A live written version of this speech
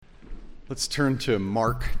Let's turn to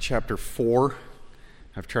Mark chapter 4.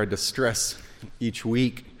 I've tried to stress each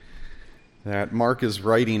week that Mark is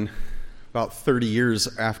writing about 30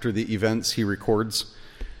 years after the events he records.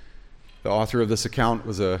 The author of this account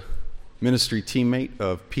was a ministry teammate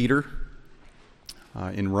of Peter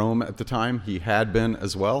in Rome at the time. He had been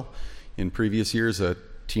as well in previous years a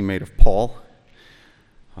teammate of Paul.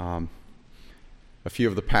 A few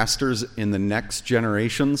of the pastors in the next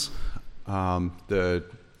generations, the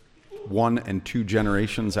 1 and 2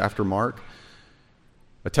 generations after Mark,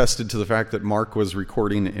 attested to the fact that Mark was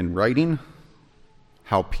recording in writing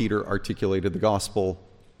how Peter articulated the gospel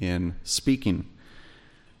in speaking.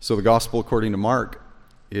 So the gospel according to Mark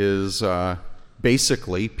is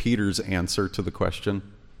basically Peter's answer to the question,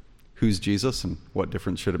 who's Jesus and what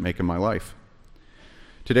difference should it make in my life?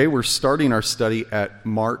 Today we're starting our study at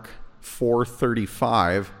Mark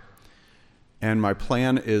 4:35, and my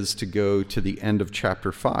plan is to go to the end of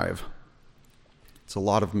chapter 5. It's a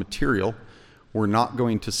lot of material. We're not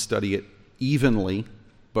going to study it evenly,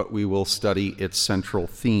 but we will study its central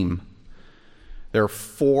theme. There are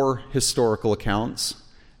 4 historical accounts,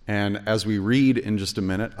 and as we read in just a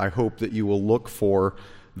minute, I hope that you will look for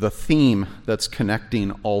the theme that's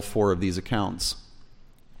connecting all 4 of these accounts.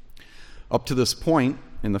 Up to this point,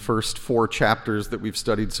 in the first 4 chapters that we've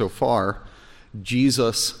studied so far,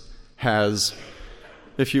 Jesus has,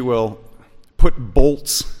 if you will, put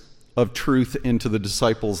bolts of truth into the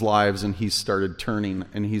disciples' lives, and he's started turning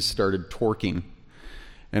and he's started torquing.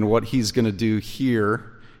 And what he's going to do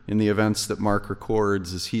here in the events that Mark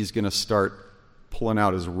records is he's going to start pulling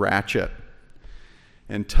out his ratchet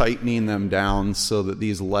and tightening them down so that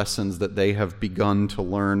these lessons that they have begun to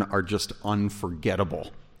learn are just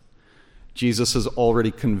unforgettable. Jesus has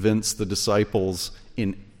already convinced the disciples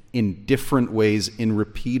in different ways, in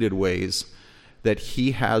repeated ways, that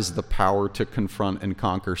he has the power to confront and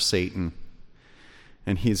conquer Satan.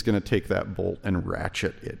 And he's going to take that bolt and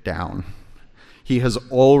ratchet it down. He has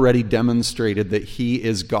already demonstrated that he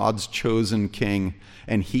is God's chosen king,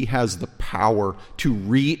 and he has the power to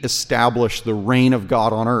reestablish the reign of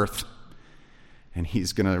God on earth. And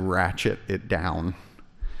he's going to ratchet it down.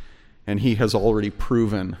 And he has already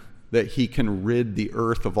proven that he can rid the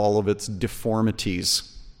earth of all of its deformities.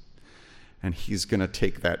 And he's going to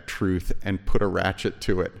take that truth and put a ratchet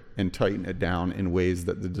to it and tighten it down in ways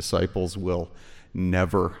that the disciples will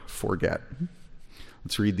never forget.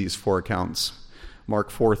 Let's read these 4 accounts. Mark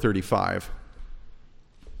 4:35.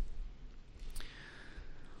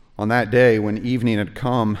 On that day, when evening had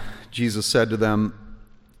come, Jesus said to them,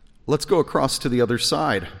 "Let's go across to the other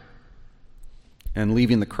side." And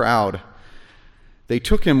leaving the crowd, they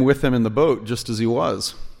took him with them in the boat just as he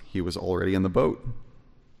was. He was already in the boat.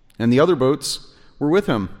 And the other boats were with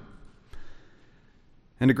him.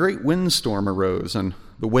 And a great windstorm arose, and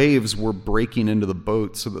the waves were breaking into the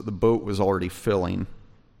boat so that the boat was already filling.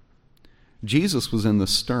 Jesus was in the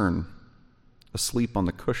stern, asleep on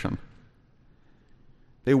the cushion.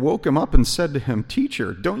 They woke him up and said to him,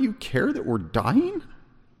 "Teacher, don't you care that we're dying?"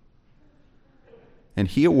 And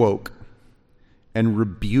he awoke and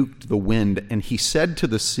rebuked the wind, and he said to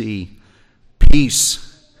the sea,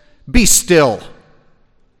 "Peace, be still."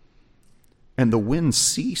 And the wind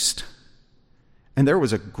ceased, and there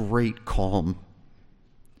was a great calm.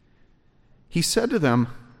 He said to them,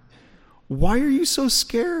 "Why are you so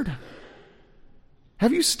scared?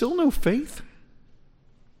 Have you still no faith?"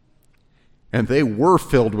 And they were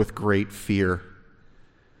filled with great fear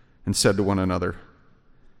and said to one another,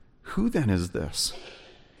 "Who then is this?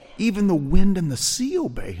 Even the wind and the sea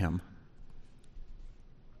obey him."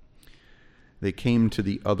 They came to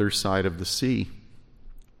the other side of the sea,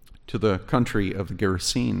 to the country of the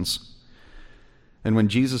Gerasenes. And when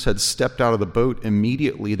Jesus had stepped out of the boat,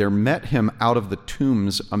 immediately there met him out of the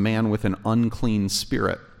tombs a man with an unclean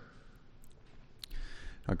spirit.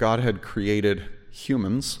 Now God had created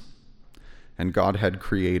humans, and God had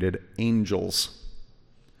created angels.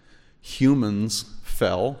 Humans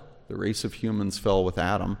fell, the race of humans fell with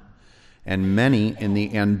Adam, and many in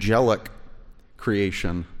the angelic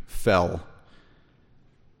creation fell.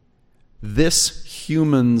 This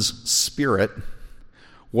human's spirit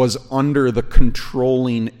was under the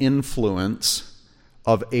controlling influence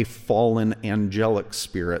of a fallen angelic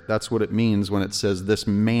spirit. That's what it means when it says this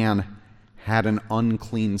man had an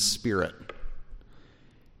unclean spirit.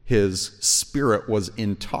 His spirit was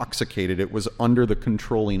intoxicated. It was under the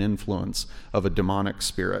controlling influence of a demonic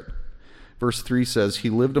spirit. Verse 3 says,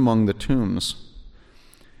 he lived among the tombs,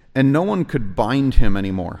 and no one could bind him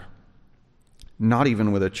anymore, not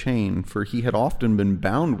even with a chain, for he had often been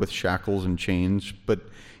bound with shackles and chains, but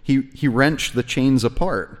he wrenched the chains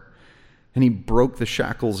apart and he broke the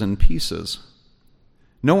shackles in pieces.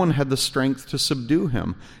 No one had the strength to subdue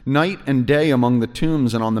him. Night and day among the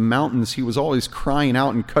tombs and on the mountains, he was always crying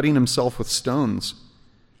out and cutting himself with stones.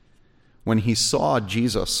 When he saw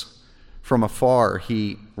Jesus from afar,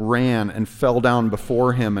 he ran and fell down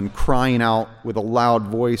before him, and crying out with a loud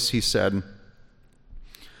voice, he said,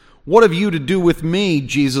 "What have you to do with me,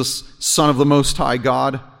 Jesus, Son of the Most High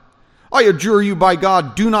God? I adjure you by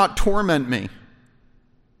God, do not torment me."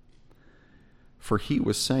 For he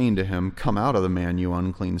was saying to him, "Come out of the man, you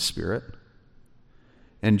unclean spirit."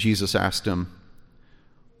 And Jesus asked him,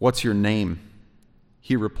 "What's your name?"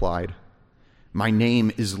 He replied, "My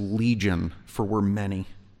name is Legion, for we're many."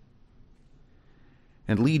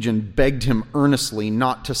 And Legion begged him earnestly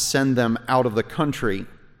not to send them out of the country.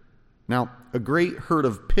 Now, a great herd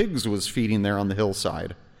of pigs was feeding there on the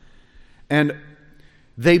hillside. And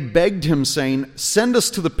they begged him, saying, "Send us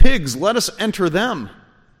to the pigs, let us enter them."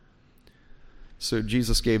 So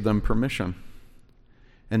Jesus gave them permission.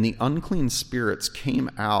 And the unclean spirits came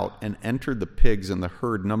out and entered the pigs, and the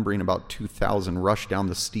herd, numbering about 2,000, rushed down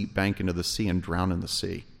the steep bank into the sea and drowned in the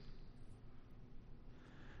sea.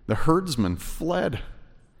 The herdsmen fled.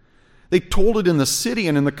 They told it in the city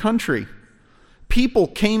and in the country. People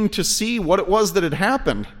came to see what it was that had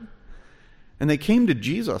happened. And they came to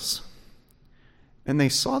Jesus. And they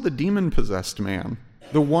saw the demon-possessed man,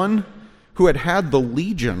 the one who had had the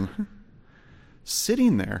legion,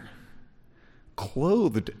 sitting there,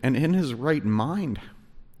 clothed and in his right mind.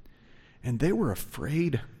 And they were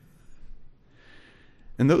afraid.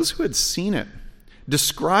 And those who had seen it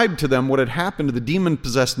described to them what had happened to the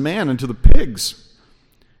demon-possessed man and to the pigs.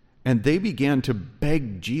 And they began to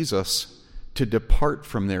beg Jesus to depart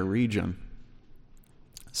from their region.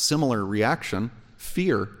 Similar reaction,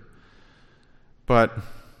 fear. But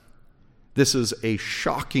this is a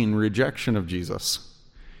shocking rejection of Jesus.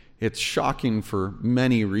 It's shocking for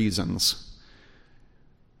many reasons.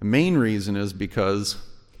 The main reason is because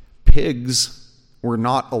pigs were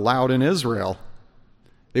not allowed in Israel.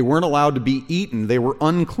 They weren't allowed to be eaten. They were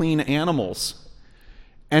unclean animals.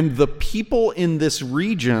 And the people in this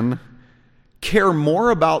region care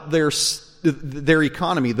more about their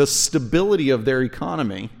economy, the stability of their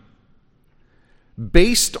economy,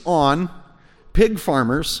 based on pig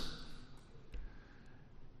farmers,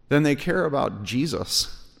 than they care about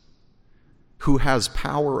Jesus, who has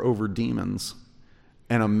power over demons,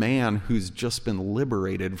 and a man who's just been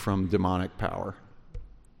liberated from demonic power.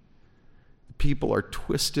 People are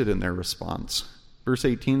twisted in their response. Verse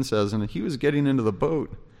 18 says, "And he was getting into the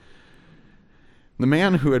boat. The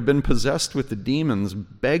man who had been possessed with the demons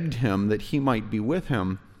begged him that he might be with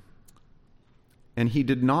him, and he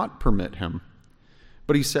did not permit him.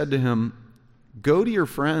 But he said to him, 'Go to your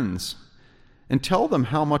friends and tell them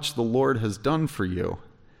how much the Lord has done for you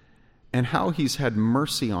and how he's had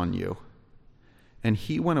mercy on you.' And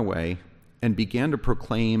he went away and began to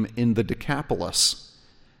proclaim in the Decapolis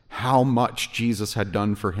how much Jesus had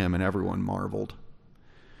done for him, and everyone marveled."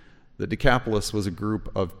 The Decapolis was a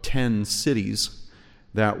group of 10 cities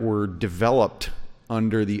that were developed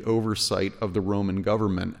under the oversight of the Roman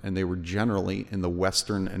government, and they were generally in the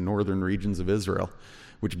western and northern regions of Israel,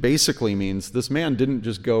 which basically means this man didn't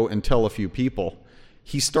just go and tell a few people.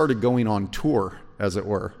 He started going on tour, as it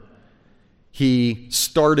were. He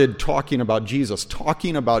started talking about Jesus.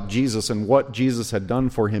 Talking about Jesus and what Jesus had done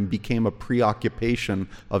for him became a preoccupation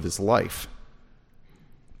of his life.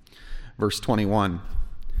 Verse 21.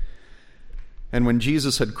 "And when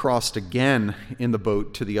Jesus had crossed again in the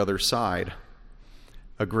boat to the other side,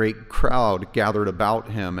 a great crowd gathered about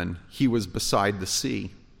him, and he was beside the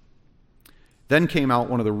sea. Then came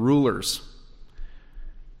one of the rulers,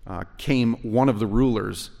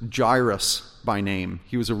 Jairus by name.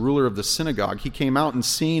 He was a ruler of the synagogue. He came out, and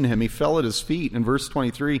seeing him, he fell at his feet." In verse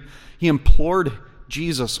 23, he implored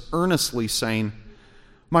Jesus earnestly, saying,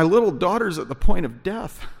 "My little daughter's at the point of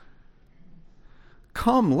death.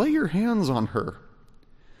 Come, lay your hands on her,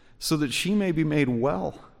 so that she may be made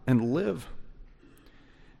well and live."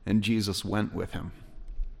 And Jesus went with him.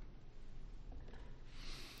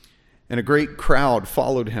 And a great crowd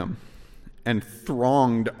followed him and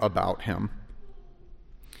thronged about him.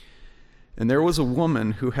 And there was a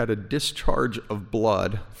woman who had a discharge of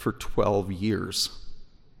blood for 12 years.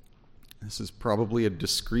 This is probably a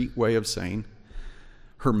discreet way of saying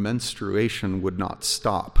her menstruation would not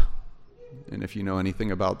stop. And if you know anything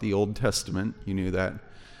about the Old Testament, you knew that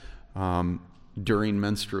during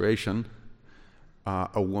menstruation,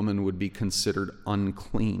 a woman would be considered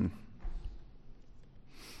unclean.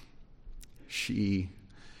 She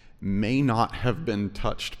may not have been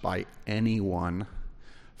touched by anyone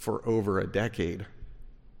for over a decade.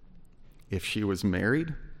 If she was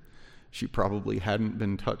married, she probably hadn't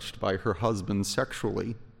been touched by her husband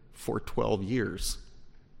sexually for 12 years.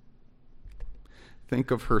 Think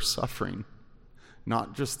of her suffering,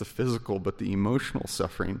 not just the physical, but the emotional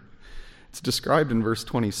suffering. It's described in verse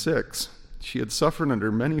 26. She had suffered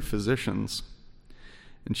under many physicians,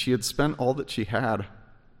 and she had spent all that she had.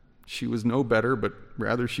 She was no better, but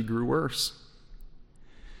rather she grew worse.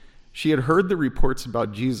 She had heard the reports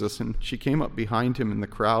about Jesus, and she came up behind him in the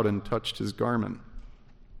crowd and touched his garment.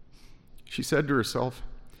 She said to herself,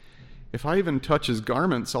 "If I even touch his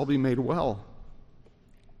garments, I'll be made well."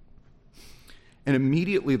 And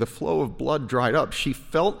immediately the flow of blood dried up. She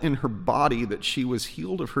felt in her body that she was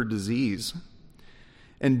healed of her disease.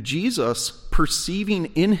 And Jesus, perceiving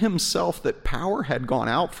in himself that power had gone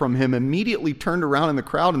out from him, immediately turned around in the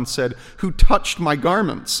crowd and said, "Who touched my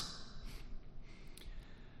garments?"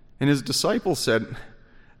 And his disciples said,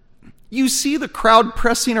 "You see the crowd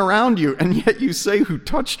pressing around you, and yet you say, 'Who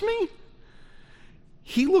touched me?'"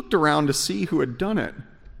 He looked around to see who had done it.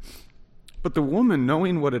 But the woman,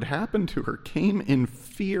 knowing what had happened to her, came in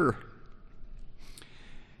fear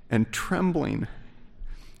and trembling.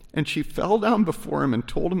 And she fell down before him and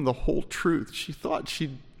told him the whole truth. She thought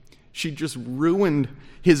she'd just ruined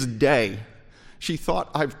his day. She thought,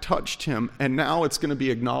 "I've touched him, and now it's going to be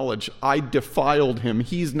acknowledged. I defiled him.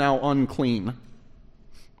 He's now unclean."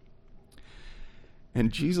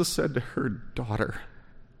 And Jesus said to her, "Daughter,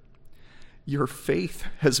 your faith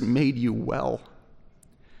has made you well.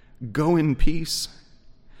 Go in peace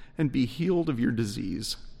and be healed of your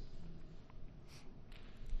disease."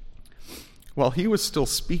 While he was still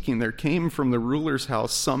speaking, there came from the ruler's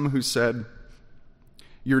house some who said,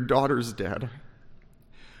 "Your daughter's dead.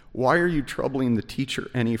 Why are you troubling the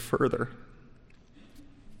teacher any further?"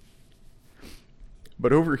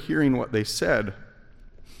 But overhearing what they said,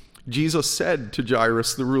 Jesus said to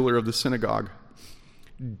Jairus, the ruler of the synagogue,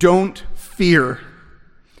 "Don't fear,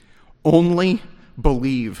 only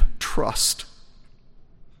believe, trust."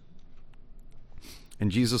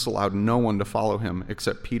 And Jesus allowed no one to follow him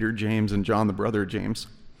except Peter, James, and John, the brother of James.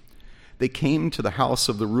 They came to the house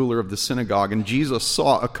of the ruler of the synagogue, and Jesus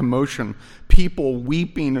saw a commotion, people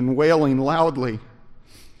weeping and wailing loudly.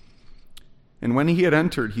 And when he had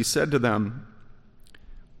entered, he said to them,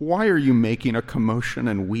 "Why are you making a commotion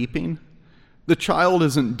and weeping? The child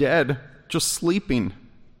isn't dead, just sleeping."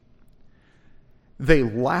 They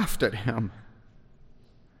laughed at him.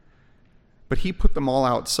 But he put them all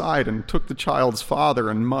outside and took the child's father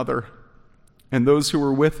and mother and those who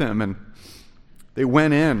were with him, and they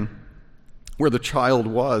went in where the child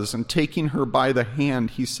was, and taking her by the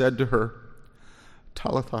hand, he said to her,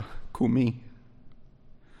 "Talitha kumi,"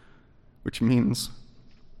 which means,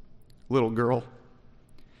 "Little girl,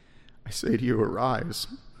 I say to you, arise."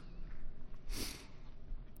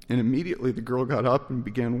 And immediately the girl got up and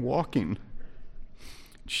began walking.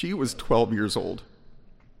 She was 12 years old.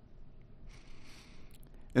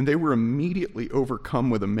 And they were immediately overcome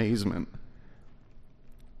with amazement.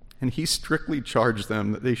 And he strictly charged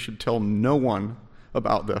them that they should tell no one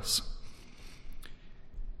about this.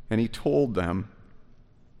 And he told them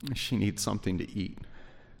she needs something to eat.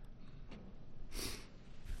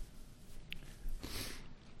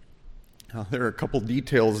 Now, there are a couple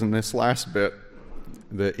details in this last bit.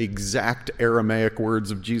 The exact Aramaic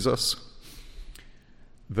words of Jesus,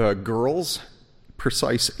 the girl's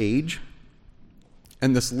precise age,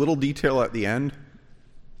 and this little detail at the end,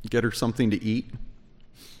 get her something to eat.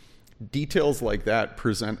 Details like that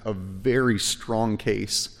present a very strong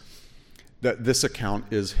case that this account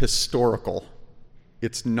is historical.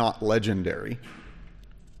 It's not legendary.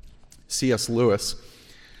 C.S. Lewis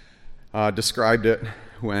described it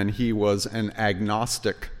when he was an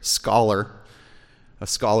agnostic scholar, a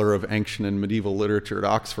scholar of ancient and medieval literature at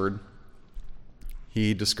Oxford.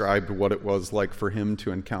 He described what it was like for him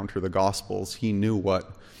to encounter the Gospels. He knew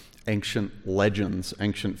what ancient legends,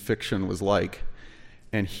 ancient fiction was like,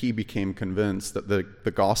 and he became convinced that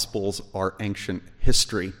the Gospels are ancient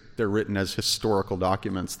history. They're written as historical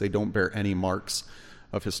documents. They don't bear any marks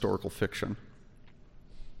of historical fiction.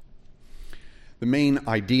 The main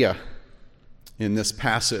idea in this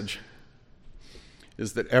passage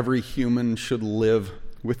is that every human should live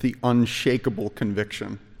with the unshakable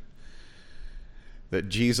conviction that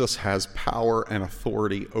Jesus has power and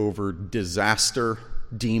authority over disaster,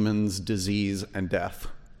 demons, disease, and death.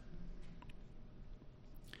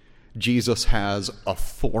 Jesus has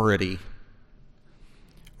authority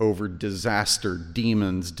over disaster,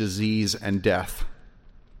 demons, disease, and death.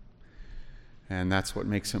 And that's what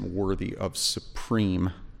makes him worthy of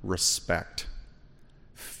supreme respect,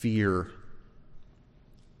 fear.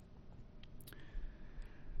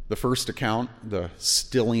 The first account, the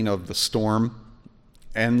stilling of the storm,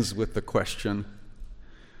 ends with the question,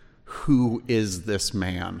 who is this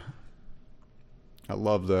man? I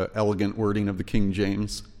love the elegant wording of the King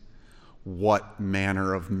James. What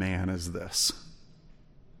manner of man is this?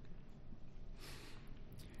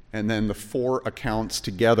 And then the four accounts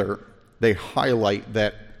together, they highlight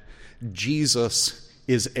that Jesus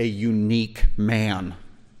is a unique man.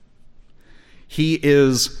 He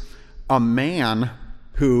is a man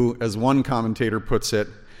who, as one commentator puts it,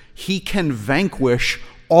 he can vanquish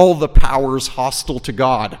all the powers hostile to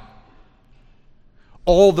God.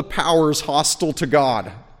 All the powers hostile to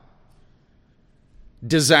God.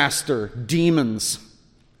 Disaster, demons,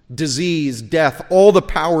 disease, death, all the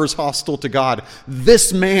powers hostile to God.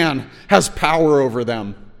 This man has power over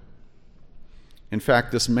them. In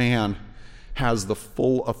fact, this man has the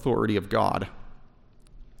full authority of God.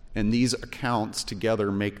 And these accounts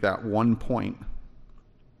together make that one point.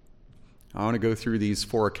 I want to go through these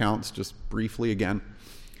four accounts just briefly again.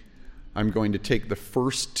 I'm going to take the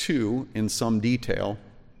first two in some detail,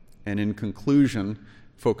 and in conclusion,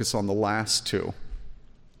 focus on the last two.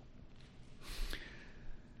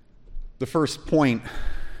 The first point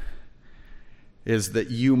is that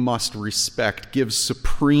you must give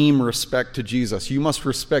supreme respect to Jesus. You must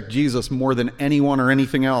respect Jesus more than anyone or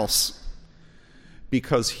anything else,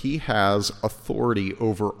 because he has authority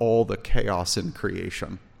over all the chaos in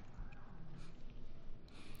creation.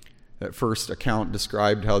 That first account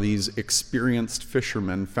described how these experienced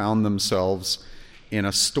fishermen found themselves in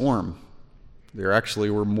a storm. There actually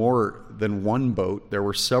were more than one boat. There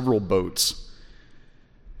were several boats.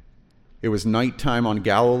 It was nighttime on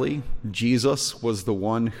Galilee. Jesus was the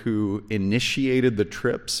one who initiated the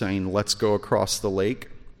trip, saying, "Let's go across the lake."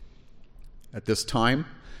 At this time,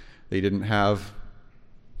 they didn't have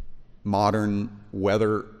modern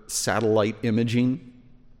weather satellite imaging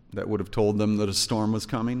that would have told them that a storm was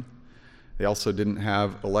coming. They also didn't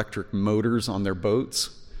have electric motors on their boats,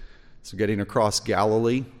 so getting across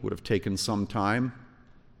Galilee would have taken some time.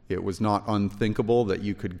 It was not unthinkable that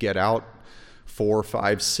you could get out 4,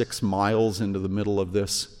 5, 6 miles into the middle of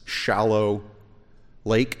this shallow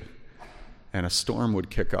lake, and a storm would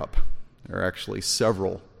kick up. There are actually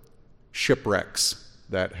several shipwrecks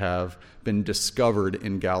that have been discovered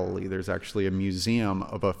in Galilee. There's actually a museum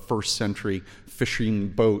of a first century fishing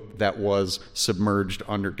boat that was submerged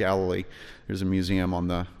under Galilee. There's a museum on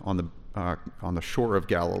the shore of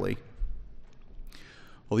Galilee.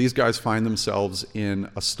 Well, these guys find themselves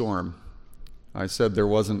in a storm. I said there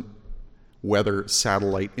wasn't weather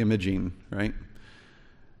satellite imaging, right?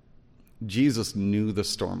 Jesus knew the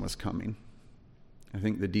storm was coming. I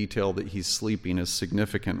think the detail that he's sleeping is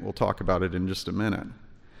significant. We'll talk about it in just a minute.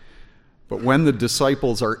 But when the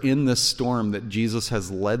disciples are in this storm that Jesus has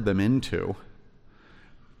led them into,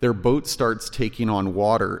 their boat starts taking on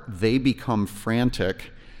water. They become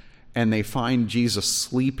frantic, and they find Jesus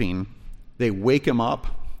sleeping. They wake him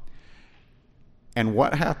up, and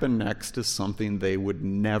what happened next is something they would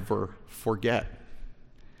never forget.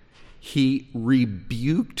 He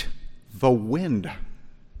rebuked the wind.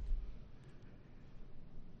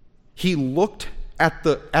 He looked at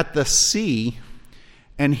the sea,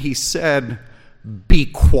 and he said, "Be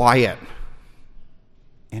quiet."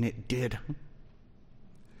 And it did.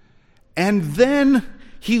 And then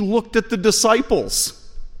he looked at the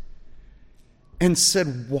disciples and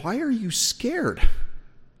said, "Why are you scared?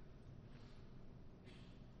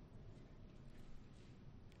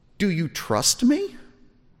 Do you trust me?"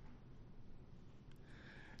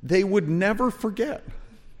 They would never forget.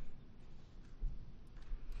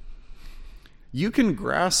 You can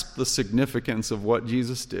grasp the significance of what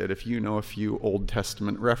Jesus did if you know a few Old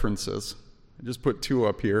Testament references. I just put two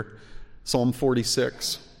up here, Psalm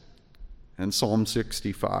 46 and Psalm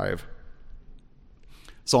 65.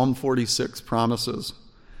 Psalm 46 promises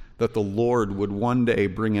that the Lord would one day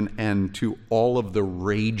bring an end to all of the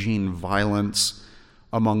raging violence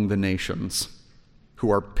among the nations, who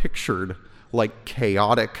are pictured like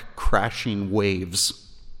chaotic, crashing waves.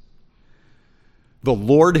 The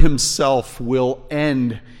Lord himself will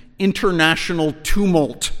end international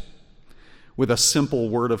tumult with a simple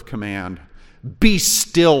word of command: "Be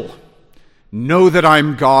still. Know that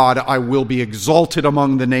I'm God. I will be exalted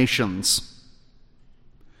among the nations."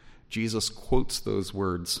 Jesus quotes those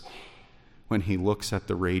words when he looks at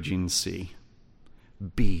the raging sea.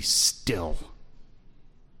 Be still.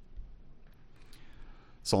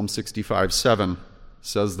 Psalm 65:7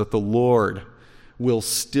 says that the Lord will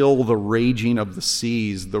still the raging of the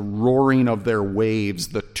seas, the roaring of their waves,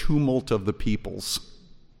 the tumult of the peoples.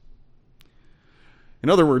 In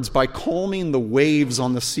other words, by calming the waves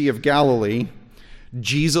on the Sea of Galilee,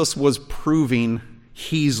 Jesus was proving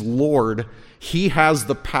he's Lord. He has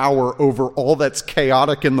the power over all that's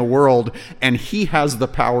chaotic in the world, and he has the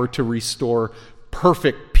power to restore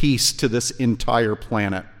perfect peace to this entire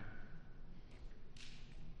planet.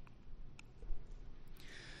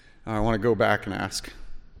 I want to go back and ask,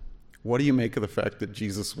 what do you make of the fact that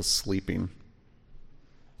Jesus was sleeping?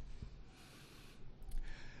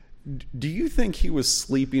 Do you think he was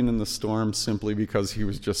sleeping in the storm simply because he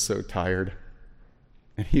was just so tired?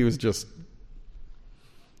 And he was just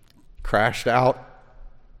crashed out?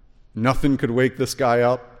 Nothing could wake this guy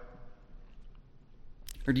up?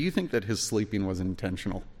 Or do you think that his sleeping was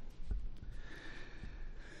intentional?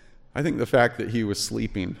 I think the fact that he was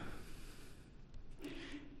sleeping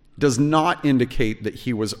does not indicate that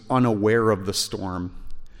he was unaware of the storm,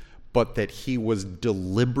 but that he was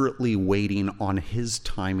deliberately waiting on his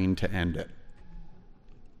timing to end it.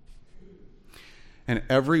 And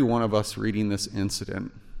every one of us reading this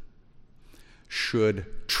incident should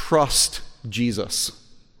trust Jesus,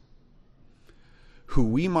 who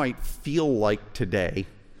we might feel like today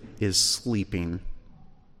is sleeping.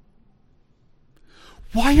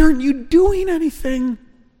 Why aren't you doing anything?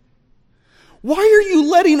 Why are you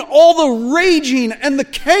letting all the raging and the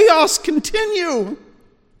chaos continue?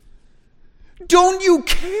 Don't you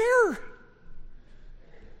care?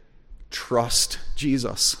 Trust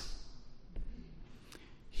Jesus.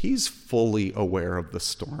 He's fully aware of the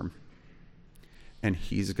storm, and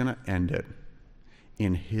he's going to end it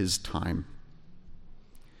in his time.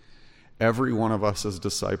 Every one of us as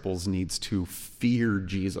disciples needs to fear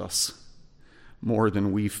Jesus more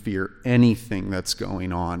than we fear anything that's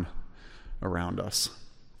going on around us.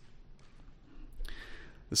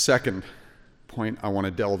 The second point I want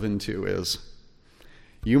to delve into is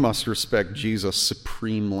you must respect Jesus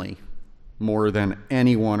supremely more than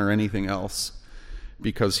anyone or anything else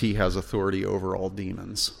because he has authority over all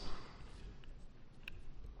demons.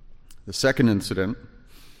 The second incident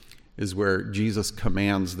is where Jesus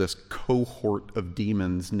commands this cohort of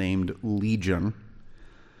demons named Legion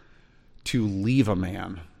to leave a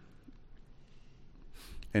man.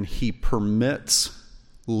 And he permits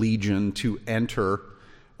Legion to enter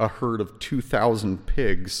a herd of 2,000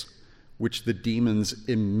 pigs, which the demons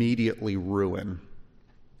immediately ruin.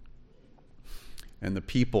 And the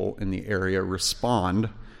people in the area respond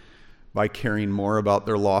by caring more about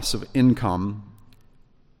their loss of income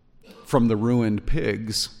from the ruined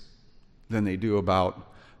pigs than they do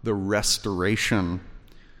about the restoration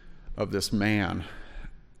of this man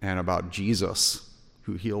and about Jesus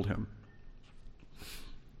who healed him.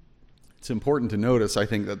 It's important to notice, I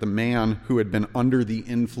think, that the man who had been under the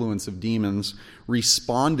influence of demons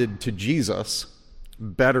responded to Jesus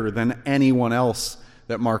better than anyone else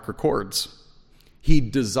that Mark records. He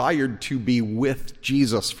desired to be with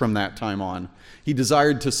Jesus from that time on. He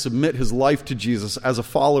desired to submit his life to Jesus as a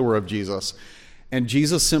follower of Jesus. And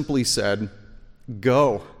Jesus simply said,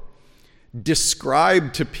 "Go,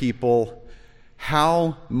 describe to people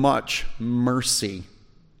how much mercy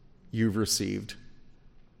you've received."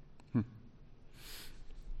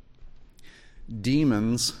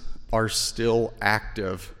 Demons are still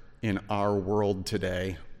active in our world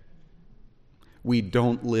today. We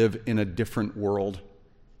don't live in a different world.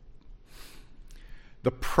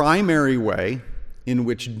 The primary way in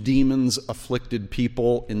which demons afflicted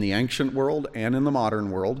people in the ancient world and in the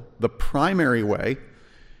modern world, the primary way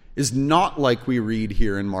is not like we read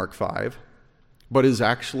here in Mark 5, but is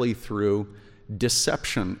actually through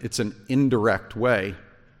deception. It's an indirect way.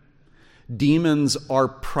 Demons are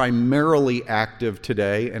primarily active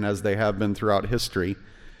today, and as they have been throughout history,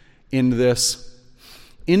 in this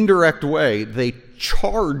indirect way. They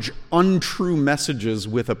charge untrue messages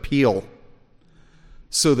with appeal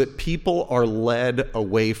so that people are led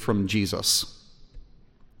away from Jesus.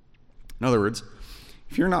 In other words,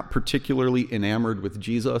 if you're not particularly enamored with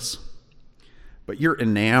Jesus, but you're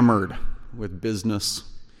enamored with business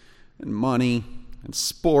and money and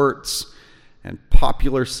sports and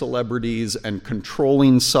popular celebrities and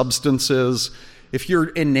controlling substances, if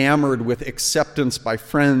you're enamored with acceptance by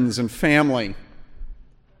friends and family,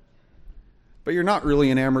 but you're not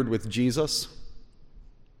really enamored with Jesus,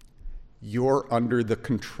 you're under the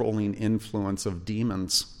controlling influence of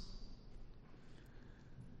demons.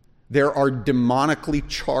 There are demonically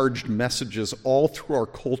charged messages all through our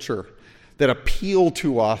culture that appeal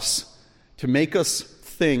to us to make us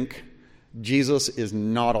think Jesus is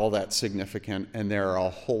not all that significant, and there are a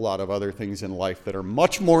whole lot of other things in life that are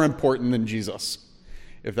much more important than Jesus.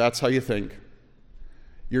 If that's how you think,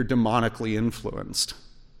 you're demonically influenced.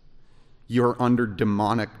 You're under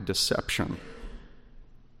demonic deception.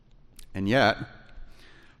 And yet,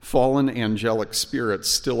 Fallen angelic spirits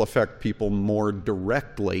still affect people more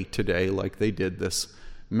directly today, like they did this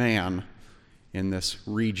man in this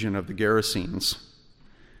region of the Gerasenes.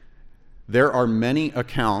 There are many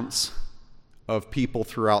accounts of people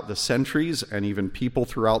throughout the centuries and even people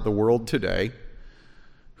throughout the world today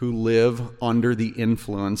who live under the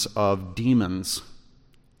influence of demons.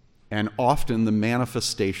 And often the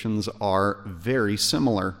manifestations are very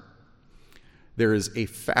similar. There is a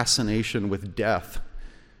fascination with death,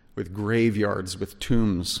 with graveyards, with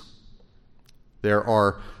tombs. There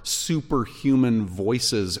are superhuman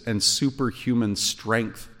voices and superhuman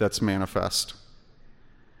strength that's manifest.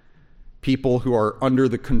 People who are under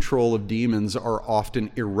the control of demons are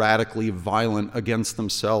often erratically violent against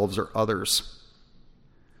themselves or others.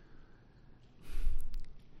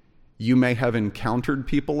 You may have encountered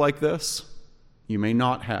people like this. You may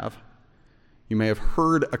not have. You may have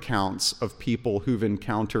heard accounts of people who've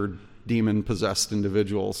encountered demon-possessed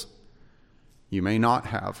individuals. You may not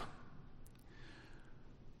have.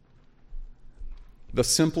 The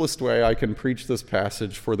simplest way I can preach this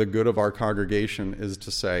passage for the good of our congregation is to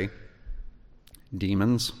say,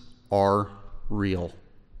 demons are real.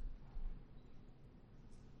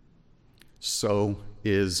 So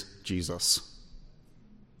is Jesus.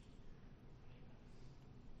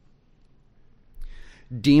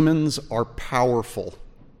 Demons are powerful.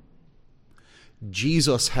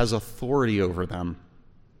 Jesus has authority over them.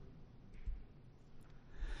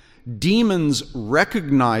 Demons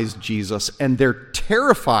recognize Jesus and they're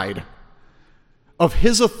terrified of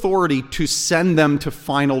his authority to send them to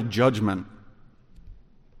final judgment.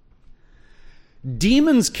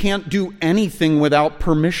 Demons can't do anything without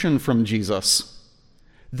permission from Jesus.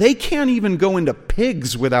 They can't even go into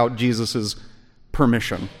pigs without Jesus'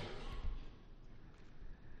 permission.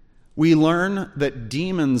 We learn that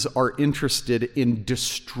demons are interested in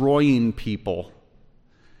destroying people,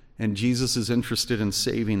 and Jesus is interested in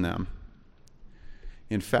saving them.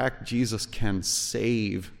 In fact, Jesus can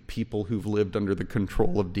save people who've lived under the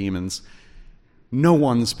control of demons. No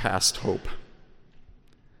one's past hope.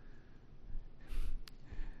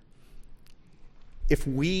 If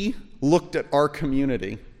we looked at our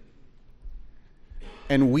community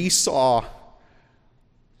and we saw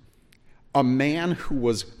a man who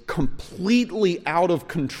was completely out of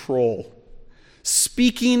control,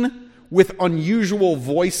 speaking with unusual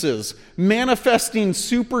voices, manifesting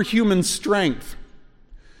superhuman strength,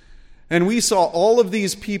 and we saw all of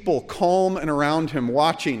these people calm and around him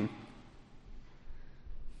watching,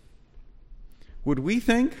 would we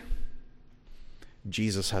think,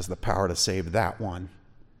 Jesus has the power to save that one?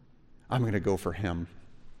 I'm going to go for him.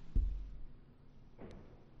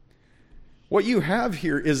 What you have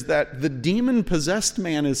here is that the demon-possessed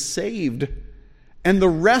man is saved, and the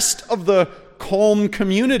rest of the calm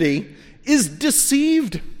community is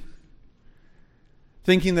deceived,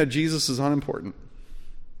 thinking that Jesus is unimportant.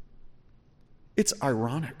 It's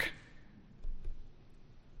ironic.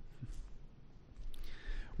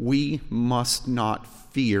 We must not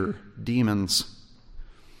fear demons.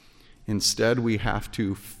 Instead, we have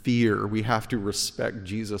to respect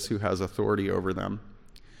Jesus who has authority over them.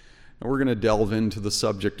 And we're going to delve into the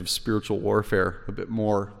subject of spiritual warfare a bit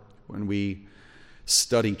more when we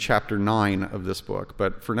study chapter 9 of this book.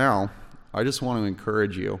 But for now, I just want to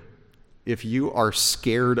encourage you. If you are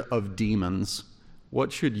scared of demons,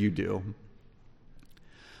 what should you do?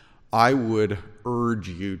 I would urge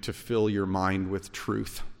you to fill your mind with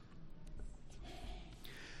truth.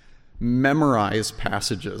 Memorize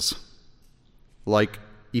passages like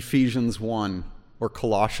Ephesians 1 or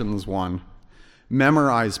Colossians 1.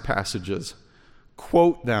 Memorize passages,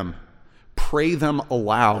 quote them, pray them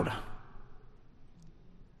aloud.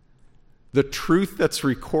 The truth that's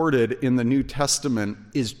recorded in the New Testament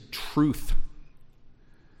is truth.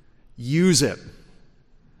 Use it,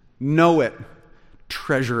 know it,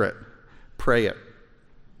 treasure it, pray it.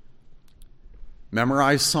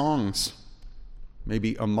 Memorize songs.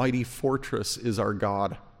 Maybe "A Mighty Fortress is Our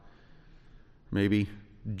God." Maybe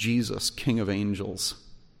 "Jesus, King of Angels."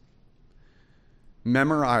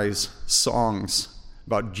 Memorize songs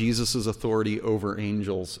about Jesus' authority over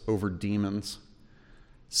angels, over demons.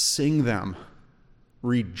 Sing them.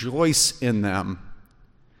 Rejoice in them.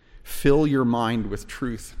 Fill your mind with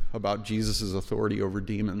truth about Jesus' authority over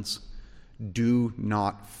demons. Do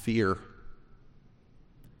not fear.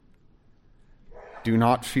 Do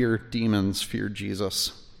not fear demons, fear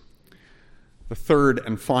Jesus. The third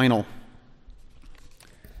and final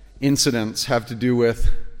incidents have to do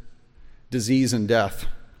with disease and death.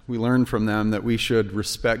 We learn from them that we should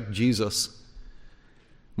respect Jesus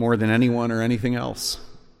more than anyone or anything else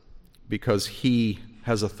because he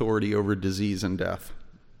has authority over disease and death.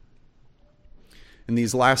 In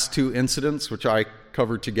these last two incidents, which I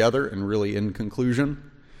covered together and really in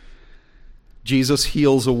conclusion, Jesus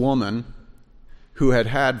heals a woman who had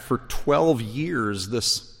had for 12 years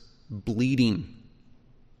this bleeding.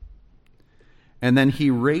 And then he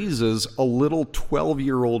raises a little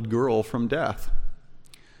 12-year-old girl from death.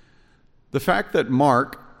 The fact that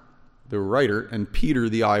Mark, the writer, and Peter,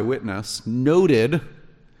 the eyewitness, noted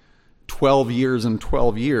 12 years and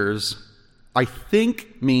 12 years, I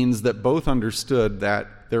think means that both understood that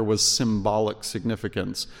there was symbolic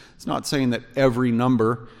significance. It's not saying that every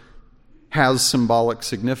number has symbolic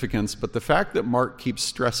significance, but the fact that Mark keeps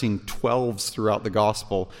stressing 12s throughout the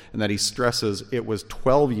gospel, and that he stresses it was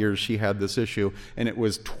 12 years she had this issue, and it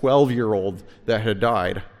was 12-year-old that had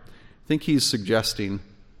died, I think he's suggesting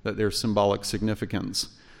that there's symbolic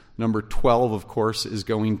significance. Number 12, of course, is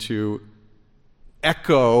going to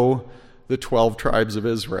echo the 12 tribes of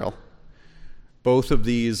Israel. Both of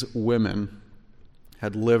these women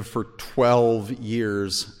had lived for 12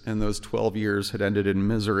 years, and those 12 years had ended in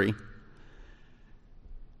misery.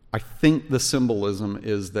 I think the symbolism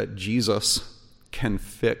is that Jesus can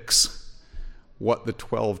fix what the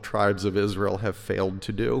 12 tribes of Israel have failed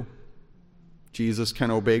to do. Jesus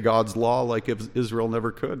can obey God's law like Israel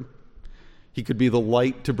never could. He could be the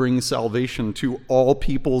light to bring salvation to all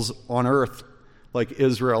peoples on earth like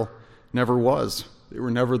Israel never was. They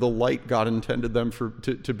were never the light God intended them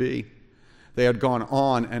to be. They had gone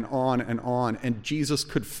on and on and on, and Jesus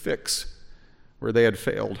could fix where they had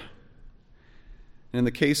failed. In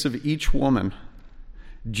the case of each woman,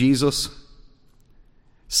 Jesus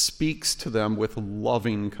speaks to them with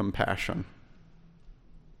loving compassion.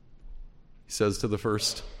 He says to the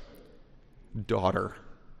first, "Daughter."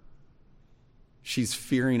 She's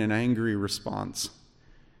fearing an angry response,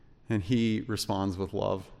 and he responds with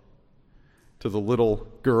love. To the little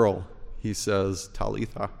girl, he says,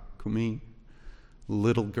 "Talitha kumi,"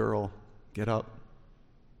 little girl, get up.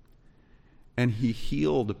 And he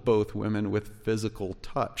healed both women with physical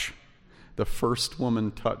touch. The first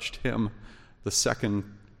woman touched him, the second,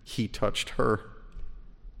 he touched her,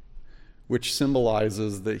 which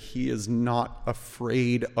symbolizes that he is not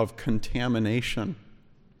afraid of contamination.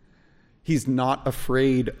 He's not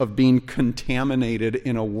afraid of being contaminated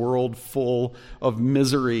in a world full of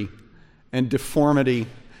misery and deformity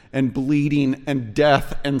and bleeding and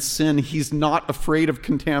death and sin. He's not afraid of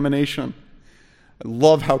contamination. I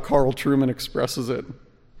love how Carl Trueman expresses it.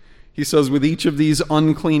 He says, with each of these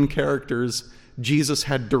unclean characters, Jesus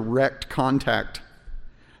had direct contact.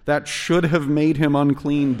 That should have made him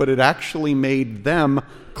unclean, but it actually made them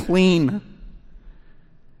clean.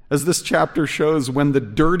 As this chapter shows, when the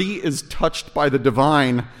dirty is touched by the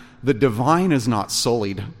divine is not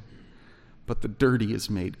sullied, but the dirty is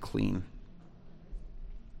made clean.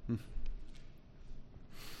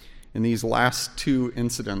 In these last two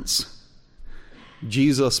incidents,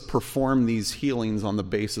 Jesus performed these healings on the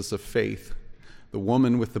basis of faith. The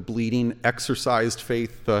woman with the bleeding exercised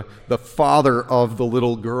faith. The father of the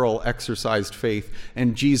little girl exercised faith.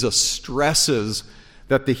 And Jesus stresses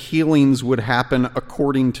that the healings would happen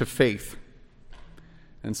according to faith.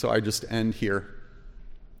 And so I just end here.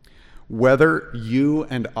 Whether you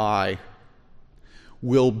and I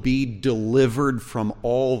will be delivered from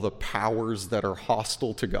all the powers that are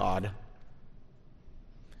hostile to God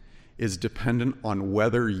is dependent on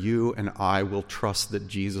whether you and I will trust that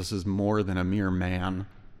Jesus is more than a mere man.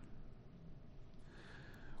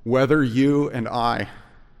 Whether you and I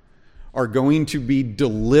are going to be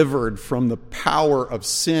delivered from the power of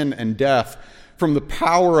sin and death, from the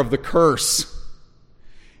power of the curse,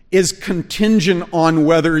 is contingent on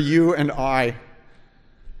whether you and I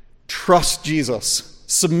trust Jesus,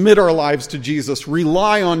 submit our lives to Jesus,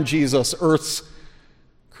 rely on Jesus, earth's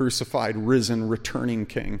crucified, risen, returning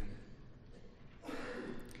King.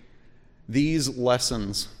 These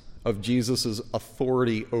lessons of Jesus'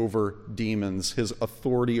 authority over demons, his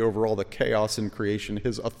authority over all the chaos in creation,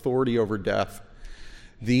 his authority over death,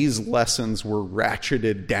 these lessons were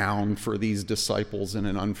ratcheted down for these disciples in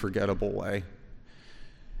an unforgettable way.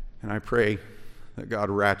 And I pray that God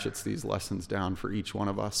ratchets these lessons down for each one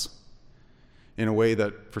of us in a way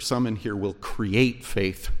that for some in here will create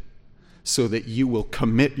faith so that you will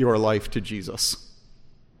commit your life to Jesus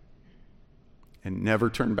and never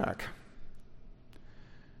turn back.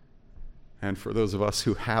 And for those of us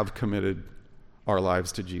who have committed our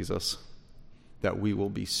lives to Jesus, that we will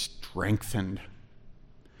be strengthened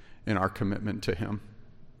in our commitment to him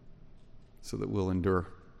so that we'll endure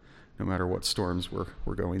no matter what storms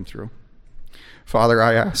we're going through. Father,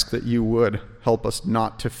 I ask that you would help us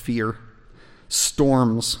not to fear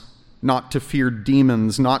storms, not to fear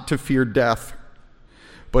demons, not to fear death,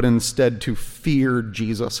 but instead to fear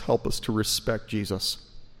Jesus. Help us to respect Jesus.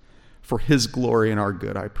 For his glory and our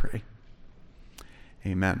good, I pray.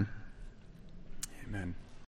 Amen. Amen.